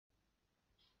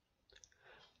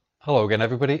Hello again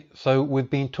everybody. So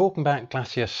we've been talking about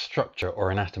glacier structure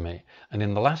or anatomy, and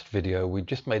in the last video we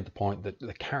just made the point that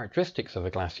the characteristics of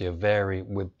a glacier vary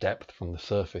with depth from the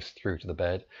surface through to the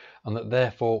bed, and that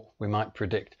therefore we might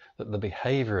predict that the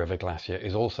behaviour of a glacier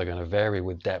is also going to vary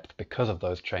with depth because of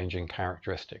those changing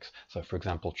characteristics. So for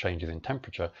example, changes in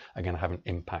temperature are going to have an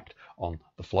impact on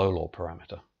the flow law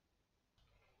parameter.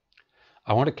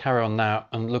 I want to carry on now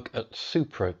and look at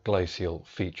supraglacial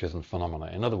features and phenomena.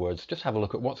 In other words, just have a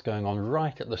look at what's going on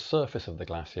right at the surface of the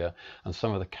glacier and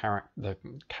some of the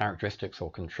characteristics or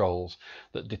controls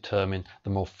that determine the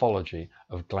morphology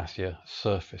of glacier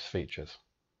surface features.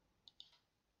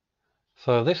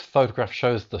 So this photograph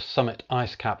shows the summit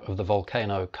ice cap of the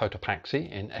volcano Cotopaxi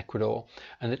in Ecuador,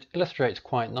 and it illustrates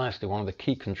quite nicely one of the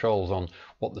key controls on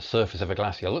what the surface of a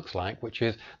glacier looks like, which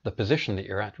is the position that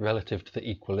you're at relative to the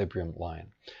equilibrium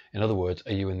line. In other words,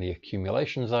 are you in the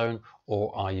accumulation zone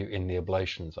or are you in the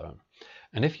ablation zone?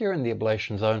 And if you're in the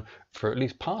ablation zone for at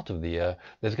least part of the year,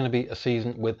 there's going to be a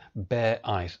season with bare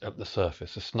ice at the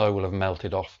surface. The snow will have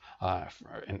melted off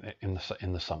in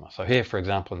the summer. So here, for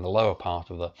example, in the lower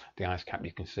part of the ice cap,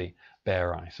 you can see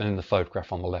bare ice. And in the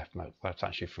photograph on the left, that's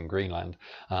actually from Greenland,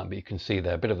 but you can see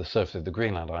there a bit of the surface of the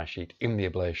Greenland ice sheet in the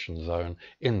ablation zone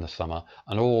in the summer,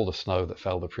 and all the snow that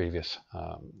fell the previous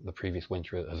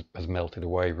winter has melted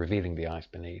away, revealing the ice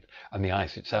beneath, and the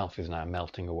ice itself is now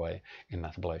melting away in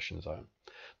that ablation zone.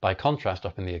 By contrast,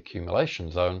 up in the accumulation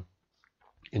zone,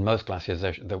 in most glaciers,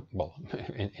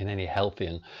 in any healthy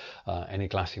and any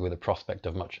glacier with a prospect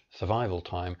of much survival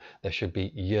time, there should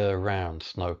be year-round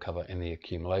snow cover in the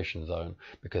accumulation zone,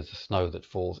 because the snow that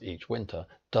falls each winter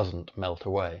doesn't melt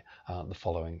away the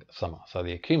following summer. So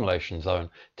the accumulation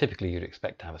zone, typically you'd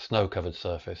expect to have a snow-covered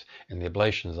surface. In the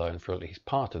ablation zone, for at least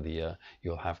part of the year,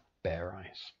 you'll have bare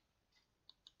ice.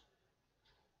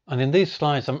 And in these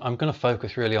slides, I'm going to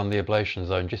focus really on the ablation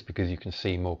zone just because you can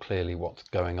see more clearly what's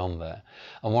going on there.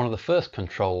 And one of the first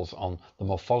controls on the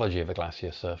morphology of a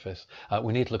glacier surface,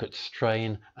 we need to look at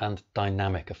strain and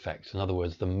dynamic effects. In other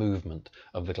words, the movement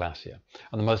of the glacier.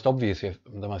 And the most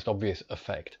obvious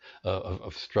effect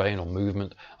of strain or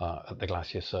movement at the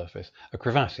glacier surface are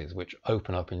crevasses, which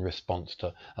open up in response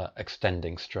to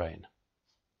extending strain.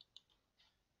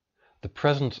 The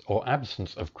presence or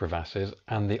absence of crevasses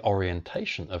and the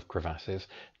orientation of crevasses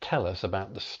tell us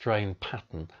about the strain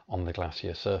pattern on the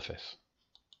glacier surface.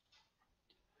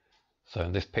 So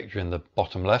in this picture in the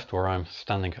bottom left, where I'm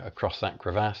standing across that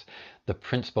crevasse, the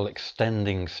principal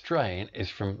extending strain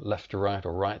is from left to right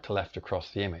or right to left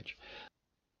across the image.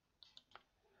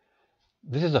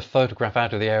 This is a photograph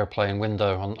out of the aeroplane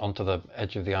window onto the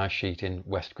edge of the ice sheet in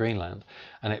West Greenland,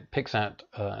 and it picks out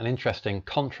an interesting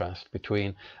contrast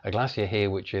between a glacier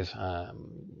here which is,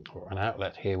 or an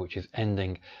outlet here which is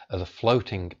ending as a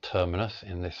floating terminus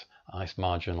in this ice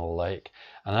marginal lake,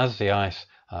 and as the ice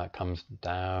comes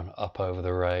down, up over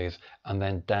the rays, and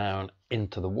then down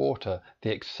into the water,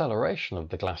 the acceleration of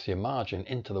the glacier margin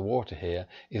into the water here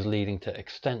is leading to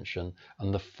extension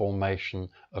and the formation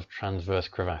of transverse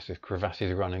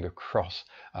crevasses running across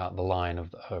the line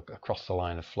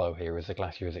of flow here as the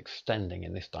glacier is extending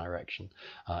in this direction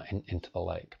into the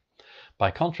lake.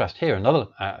 By contrast, here another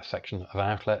section of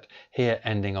outlet, here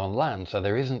ending on land, so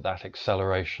there isn't that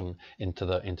acceleration into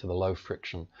the low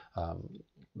friction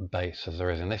base as there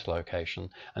is in this location,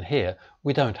 and here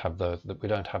we don't have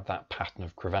that pattern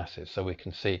of crevasses, so we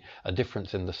can see a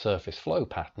difference in the surface flow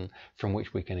pattern from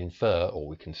which we can infer, or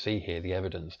we can see here, the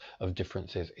evidence of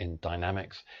differences in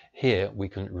dynamics. Here we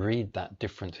can read that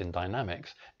difference in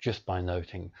dynamics just by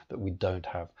noting that we don't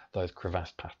have those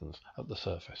crevasse patterns at the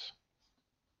surface.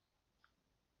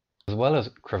 As well as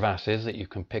crevasses that you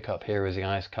can pick up here as the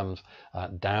ice comes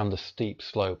down the steep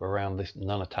slope around this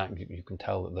nunatak, you can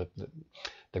tell that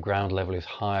the ground level is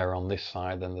higher on this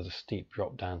side, then there's a steep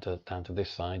drop down to this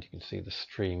side. You can see the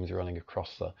streams running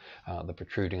across the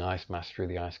protruding ice mass through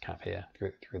the ice cap here,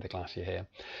 through the glacier here.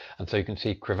 And so you can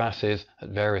see crevasses at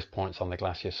various points on the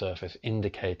glacier surface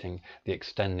indicating the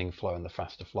extending flow and the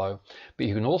faster flow. But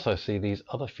you can also see these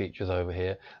other features over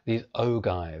here, these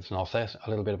ogives, and I'll say a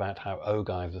little bit about how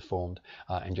ogives are formed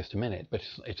in just a minute, but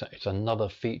it's another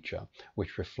feature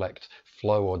which reflects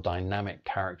flow or dynamic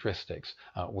characteristics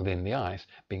within the ice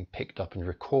being picked up and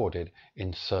recorded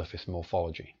in surface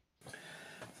morphology.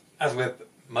 As with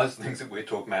most things that we're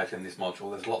talking about in this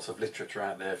module, there's lots of literature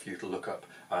out there for you to look up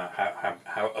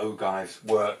how ogives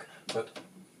work, but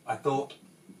I thought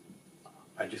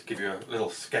I'd just give you a little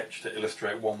sketch to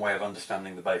illustrate one way of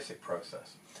understanding the basic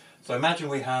process. So imagine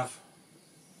we have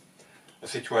a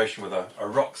situation with a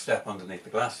rock step underneath the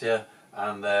glacier,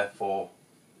 and therefore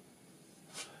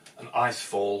an ice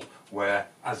fall where,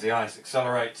 as the ice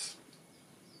accelerates,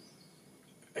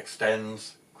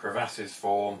 extends, crevasses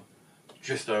form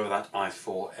just over that ice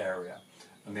fall area,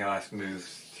 and the ice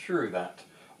moves through that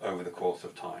over the course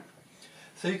of time.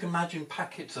 So you can imagine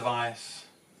packets of ice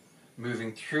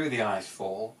moving through the ice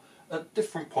fall at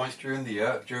different points during the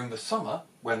year. During the summer,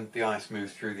 when the ice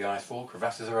moves through the ice fall,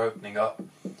 crevasses are opening up.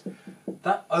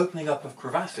 That opening up of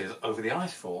crevasses over the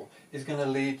ice fall is going to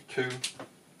lead to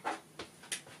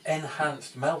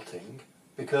enhanced melting,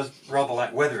 because rather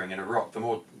like weathering in a rock, the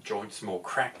more joints, the more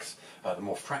cracks, the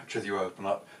more fractures you open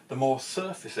up, the more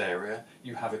surface area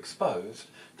you have exposed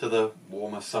to the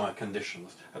warmer summer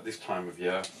conditions at this time of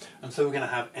year, and so we're going to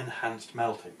have enhanced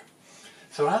melting.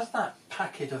 So as that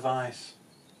packet of ice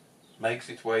makes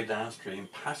its way downstream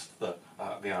past the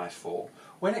ice fall,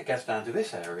 when it gets down to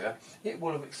this area, it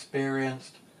will have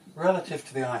experienced, relative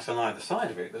to the ice on either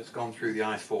side of it that's gone through the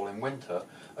ice fall in winter,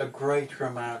 a greater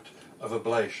amount of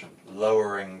ablation,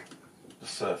 lowering the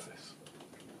surface.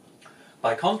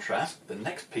 By contrast, the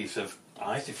next piece of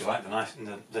ice, if you like,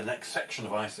 the next section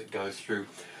of ice that goes through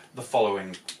the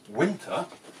following winter,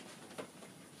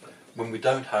 when we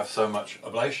don't have so much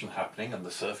ablation happening, and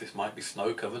the surface might be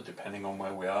snow covered depending on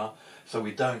where we are, so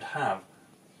we don't have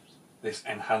this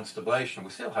enhanced ablation. We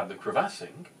still have the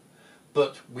crevassing,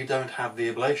 but we don't have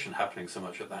the ablation happening so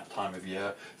much at that time of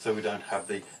year, so we don't have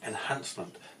the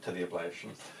enhancement to the ablation.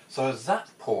 So as that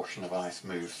portion of ice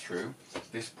moves through,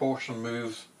 this portion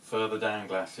moves further down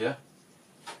glacier,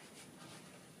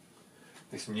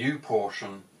 this new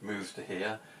portion moves to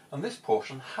here, and this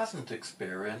portion hasn't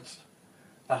experienced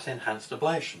that enhanced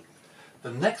ablation.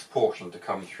 The next portion to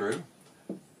come through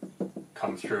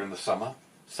comes through in the summer,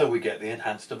 so we get the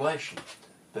enhanced ablation.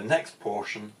 The next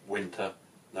portion, winter,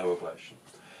 no ablation.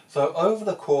 So over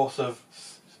the course of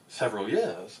several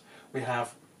years, we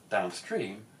have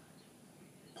downstream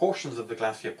portions of the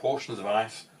glacier, portions of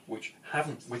ice which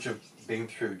have been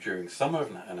through during summer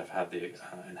and have had the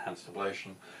enhanced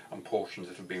ablation, and portions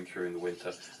that have been through in the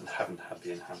winter and haven't had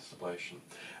the enhanced ablation.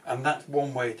 And that's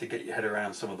one way to get your head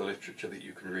around some of the literature that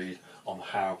you can read on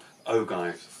how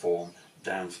ogives form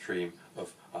downstream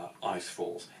of ice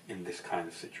falls in this kind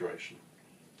of situation.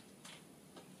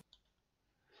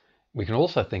 We can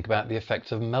also think about the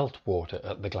effects of meltwater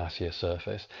at the glacier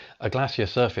surface. A glacier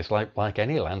surface, like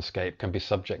any landscape, can be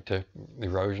subject to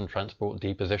erosion, transport,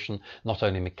 deposition, not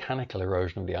only mechanical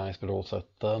erosion of the ice, but also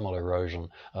thermal erosion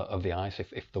of the ice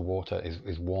if the water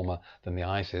is warmer than the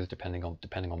ice is, depending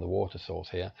on the water source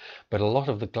here. But a lot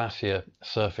of the glacier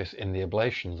surface in the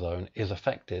ablation zone is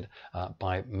affected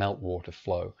by meltwater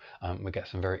flow. We get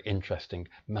some very interesting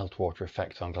meltwater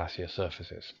effects on glacier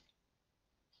surfaces.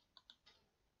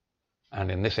 And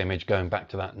in this image, going back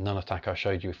to that nunatak I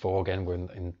showed you before, again we're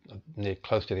near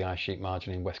close to the ice sheet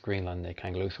margin in West Greenland near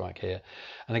Kangerlussuaq here,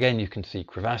 and again you can see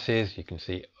crevasses, you can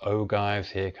see ogives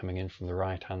here coming in from the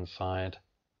right hand side,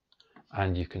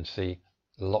 and you can see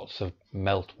lots of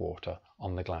meltwater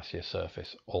on the glacier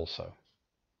surface also.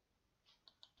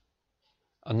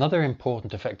 Another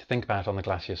important effect to think about on the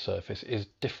glacier surface is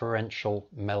differential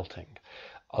melting.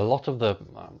 A lot of the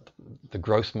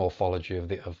gross morphology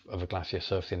of a glacier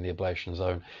surface in the ablation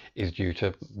zone is due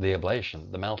to the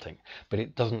ablation, the melting, but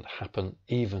it doesn't happen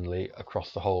evenly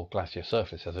across the whole glacier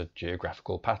surface. There's a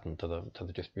geographical pattern to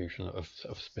the distribution of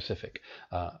specific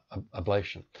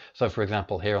ablation. So, for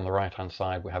example, here on the right-hand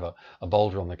side we have a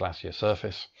boulder on the glacier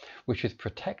surface which is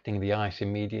protecting the ice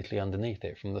immediately underneath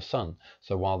it from the sun.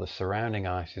 So while the surrounding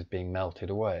ice is being melted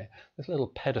away, this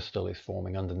little pedestal is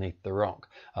forming underneath the rock,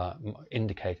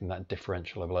 indicating that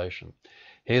differential ablation.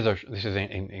 This is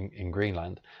in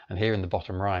Greenland, and here in the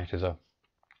bottom right is a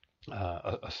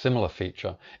similar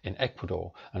feature in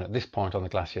Ecuador. And at this point on the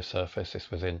glacier surface, this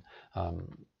was in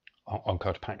on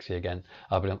Cotopaxi again,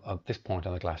 but at this point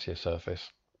on the glacier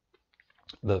surface,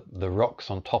 the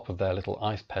rocks on top of their little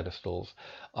ice pedestals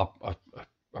are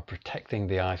protecting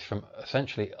the ice from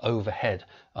essentially overhead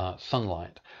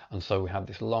sunlight, and so we have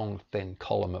this long thin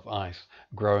column of ice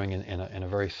growing in a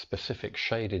very specific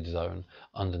shaded zone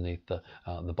underneath the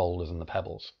boulders and the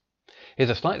pebbles. Here's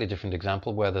a slightly different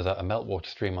example where there's a meltwater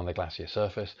stream on the glacier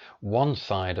surface. One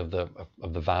side of the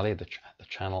valley, the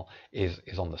channel, is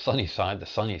on the sunny side, the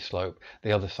sunny slope.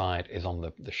 The other side is on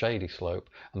the shady slope,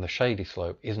 and the shady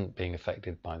slope isn't being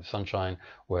affected by the sunshine,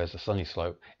 whereas the sunny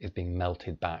slope is being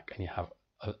melted back, and you have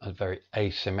a very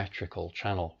asymmetrical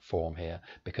channel form here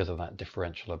because of that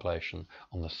differential ablation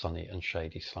on the sunny and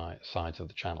shady sides of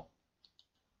the channel.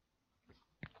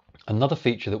 Another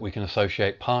feature that we can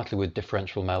associate partly with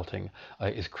differential melting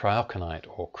is cryoconite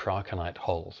or cryoconite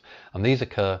holes, and these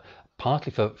occur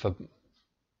partly for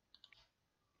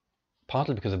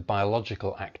partly because of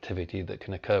biological activity that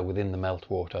can occur within the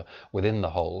meltwater, within the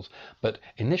holes, but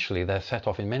initially they're set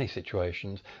off in many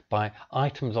situations by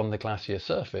items on the glacier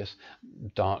surface,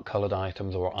 dark coloured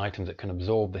items or items that can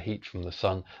absorb the heat from the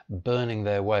sun, burning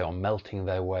their way or melting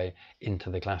their way into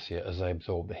the glacier as they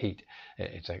absorb the heat.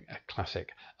 It's a classic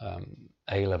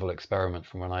A-level experiment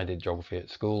from when I did geography at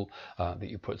school, that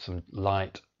you put some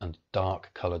light and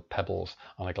dark coloured pebbles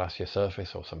on a glacier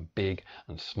surface, or some big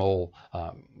and small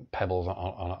pebbles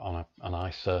on an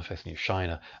ice surface, and you shine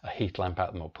a heat lamp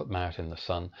at them or put them out in the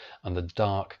sun, and the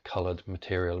dark coloured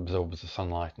material absorbs the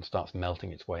sunlight and starts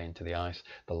melting its way into the ice.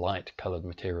 The light coloured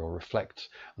material reflects,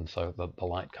 and so the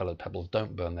light coloured pebbles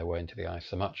don't burn their way into the ice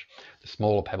so much. The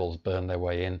smaller pebbles burn their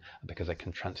way in because they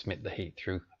can transmit the heat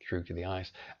through to the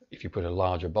ice. If you put a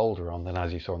larger boulder on, then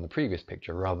as you saw in the previous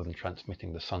picture, rather than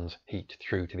transmitting the sun's heat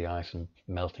through to the ice and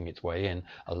melting its way in,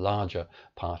 a larger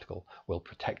particle will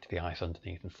protect the ice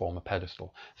underneath and form a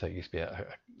pedestal. So it used to be a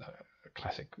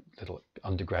classic little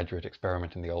undergraduate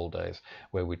experiment in the old days,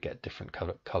 where we'd get different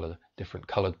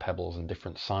coloured pebbles and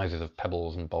different sizes of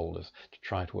pebbles and boulders to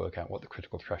try to work out what the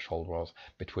critical threshold was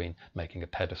between making a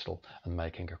pedestal and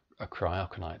making a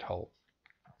cryoconite hole.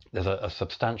 There's a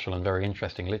substantial and very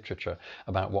interesting literature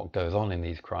about what goes on in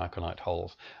these cryoconite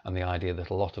holes, and the idea that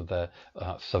a lot of their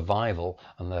survival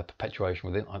and their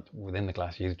perpetuation within the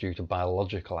glacier is due to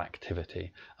biological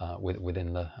activity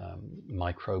within the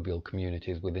microbial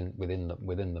communities within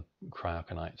the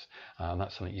cryoconites. And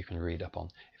that's something you can read up on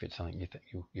if it's something you think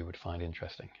you would find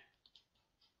interesting.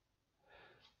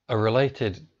 A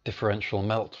related differential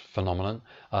melt phenomenon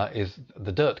is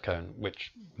the dirt cone,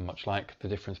 which, much like the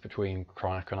difference between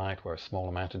cryoconite, where a small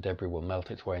amount of debris will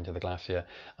melt its way into the glacier,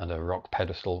 and a rock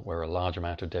pedestal, where a large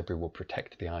amount of debris will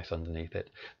protect the ice underneath it,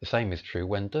 the same is true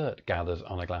when dirt gathers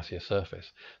on a glacier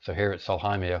surface. So here at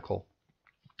Solheimjökull,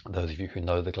 those of you who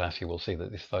know the glacier will see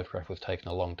that this photograph was taken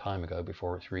a long time ago,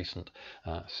 before its recent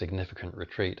significant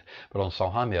retreat. But on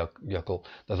Solheimjökull,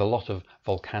 there's a lot of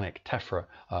volcanic tephra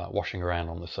washing around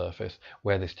on the surface.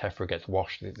 Where this tephra gets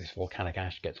washed, this volcanic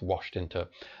ash gets washed into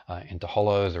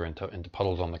hollows or into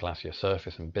puddles on the glacier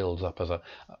surface and builds up as a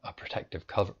protective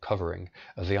covering.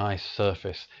 As the ice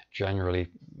surface generally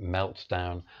melts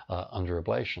down under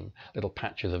ablation, little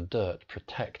patches of dirt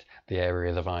protect the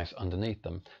areas of ice underneath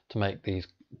them to make these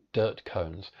dirt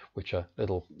cones, which are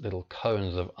little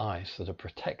cones of ice that are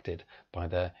protected by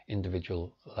their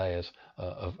individual layers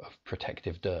of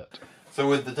protective dirt. So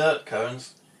with the dirt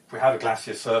cones, if we have a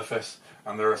glacier surface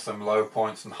and there are some low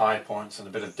points and high points, and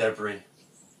a bit of debris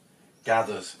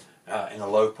gathers in a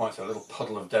low point, so a little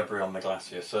puddle of debris on the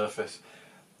glacier surface,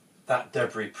 that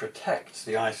debris protects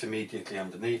the ice immediately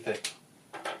underneath it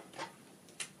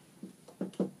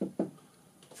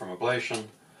from ablation,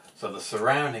 so the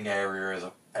surrounding areas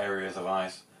of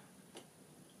ice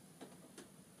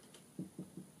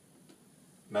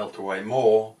melt away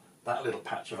more, that little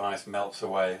patch of ice melts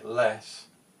away less.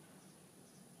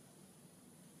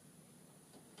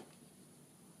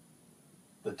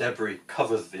 The debris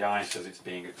covers the ice as it's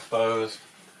being exposed,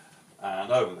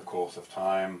 and over the course of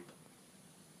time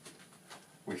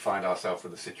we find ourselves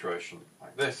with a situation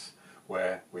like this,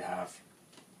 where we have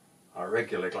our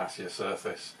regular glacier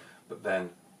surface, but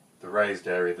then the raised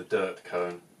area, the dirt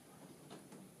cone,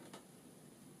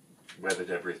 where the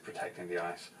debris is protecting the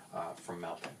ice from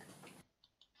melting.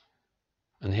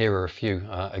 And here are a few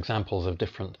examples of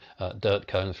different dirt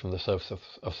cones from the surface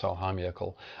of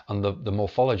Solheimjökull. And the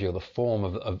morphology, or the form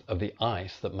of the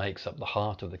ice that makes up the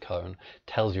heart of the cone,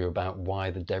 tells you about why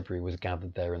the debris was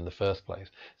gathered there in the first place.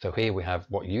 So here we have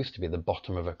what used to be the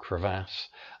bottom of a crevasse,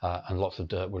 and lots of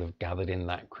dirt would have gathered in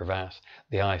that crevasse.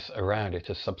 The ice around it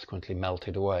has subsequently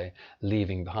melted away,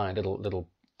 leaving behind little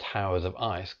towers of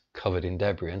ice covered in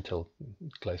debris, until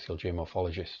glacial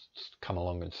geomorphologists come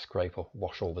along and scrape or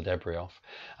wash all the debris off.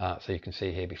 So you can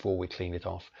see here, before we clean it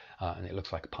off, and it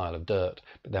looks like a pile of dirt,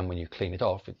 but then when you clean it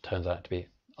off, it turns out to be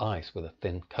ice with a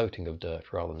thin coating of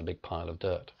dirt rather than a big pile of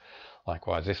dirt.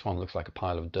 Likewise, this one looks like a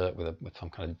pile of dirt with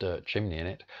some kind of dirt chimney in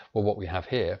it. Well, what we have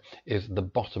here is the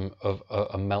bottom of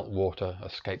a meltwater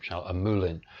escape channel, a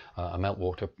moulin, a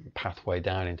meltwater pathway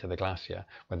down into the glacier.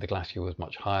 When the glacier was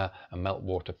much higher, a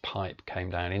meltwater pipe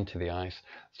came down into the ice.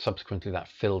 Subsequently, that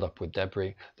filled up with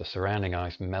debris. The surrounding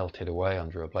ice melted away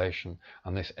under ablation,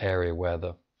 and this area where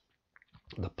the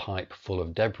pipe full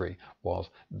of debris was,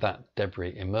 that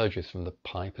debris emerges from the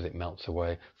pipe as it melts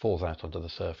away, falls out onto the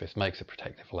surface, makes a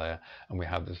protective layer, and we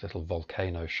have this little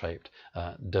volcano-shaped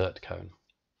dirt cone.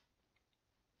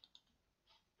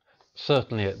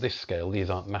 Certainly at this scale, these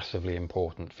aren't massively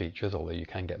important features, although you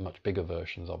can get much bigger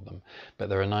versions of them. But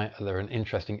they're an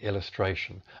interesting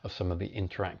illustration of some of the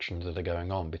interactions that are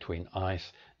going on between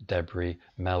ice, debris,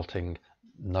 melting,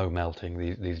 no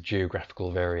melting, these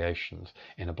geographical variations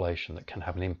in ablation that can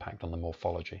have an impact on the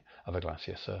morphology of a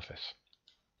glacier surface.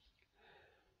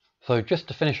 So just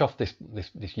to finish off this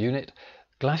unit,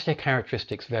 glacier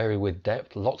characteristics vary with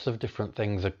depth. Lots of different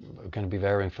things are going to be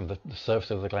varying from the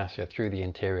surface of the glacier through the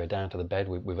interior down to the bed.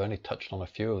 We've only touched on a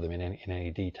few of them in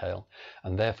any detail,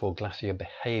 and therefore glacier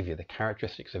behavior, the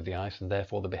characteristics of the ice and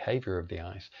therefore the behavior of the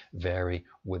ice vary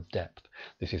with depth.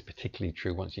 This is particularly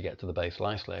true once you get to the basal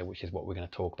ice layer, which is what we're going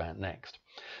to talk about next.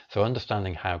 So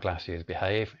understanding how glaciers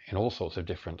behave in all sorts of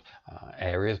different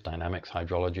areas, dynamics,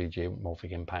 hydrology,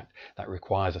 geomorphic impact, that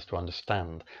requires us to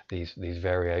understand these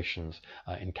variations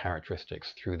in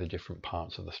characteristics through the different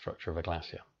parts of the structure of a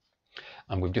glacier.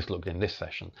 And we've just looked in this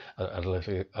session at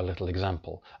a little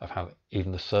example of how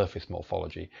even the surface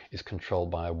morphology is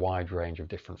controlled by a wide range of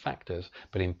different factors,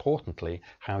 but importantly,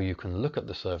 how you can look at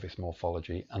the surface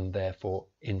morphology and therefore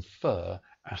infer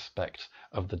aspects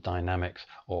of the dynamics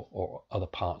or other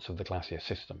parts of the glacier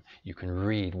system. You can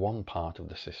read one part of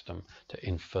the system to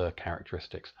infer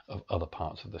characteristics of other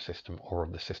parts of the system or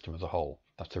of the system as a whole.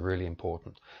 That's a really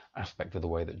important aspect of the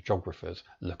way that geographers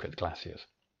look at glaciers.